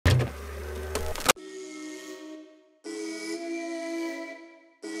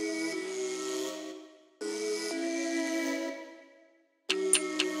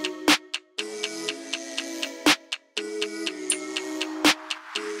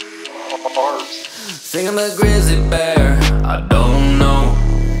CARBS. Think I'm a grizzly bear, I don't know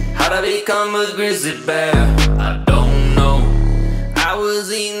how to become a grizzly bear, I don't know. I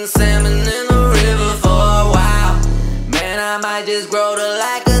was eating salmon in the river for a while. Man, I might just grow to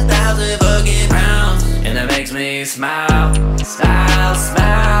like 1,000 fucking pounds. And that makes me smile, smile,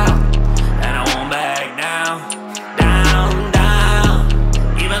 smile. And I won't back down, down, down.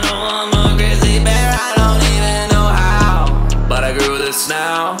 Even though I'm a grizzly bear, I don't even know how, but I grew this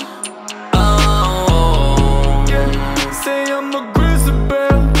now. Say I'm a grizzly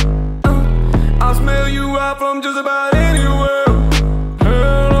bear. I'll smell you out from just about anywhere.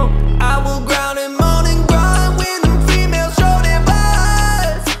 Hello. I will ground and moan and grind when the females show their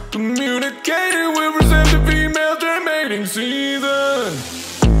buzz. Communicating with receptive females during mating season.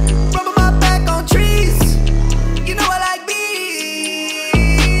 Rubbing my back on trees, you know I like bees.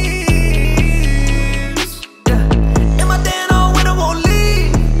 Yeah. In my den all winter won't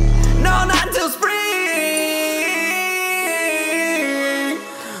leave, no, not until spring.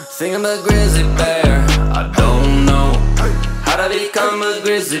 Think I'm a grizzly bear, I don't know how to become a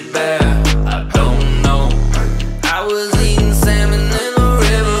grizzly bear, I don't know. I was eating salmon in the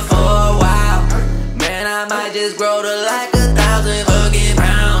river for a while. Man, I might just grow to like 1,000 fucking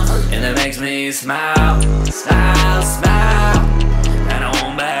pounds. And it makes me smile, smile, smile. And I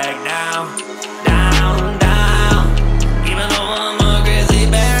won't back down, down, down. Even though I'm a grizzly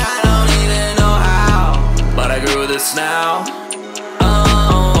bear, I don't even know how, but I grew this now.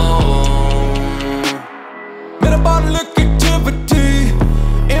 Metabolic activity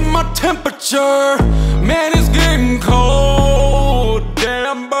in my temperature. Man, it's getting cold.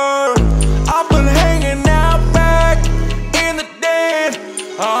 Damn bird, I've been hanging out back in the den.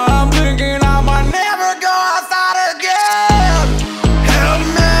 I'm thinking I might never go outside again. Help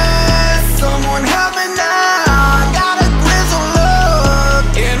me, someone help me now. I got a grizzle look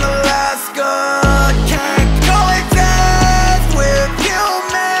in Alaska. Can't coexist with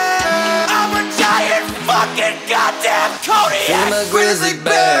humans. I'm a giant fucking goddamn Cody. I'm a grizzly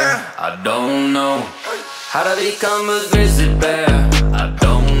bear, I don't know how to become a grizzly bear, I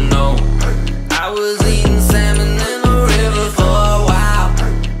don't know. I was eating salmon in the river for a while.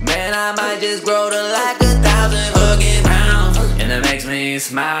 Man, I might just grow to like 1,000 fucking pounds. And it makes me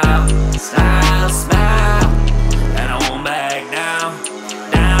smile, smile, smile. And I won't back down,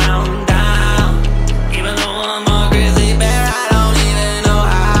 down, down. Even though I'm a grizzly bear, I don't even know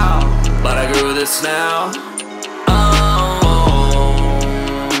how, but I grew this now.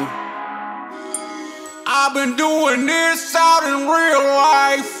 I've been doing this out in real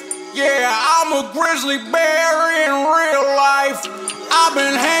life. Yeah, I'm a grizzly bear in real life. I've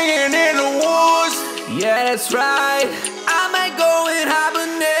been hanging in the woods. Yeah, that's right. I might go and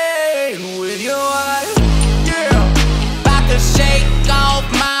hibernate with your wife. Yeah, about to shake off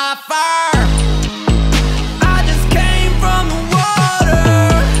my fur. I just came from the water.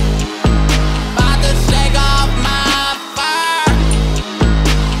 About to shake off my fur.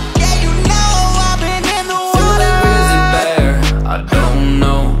 Yeah, you know I've been in the I'm a grizzly water. bear, I don't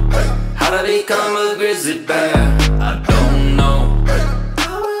know how to become a grizzly bear,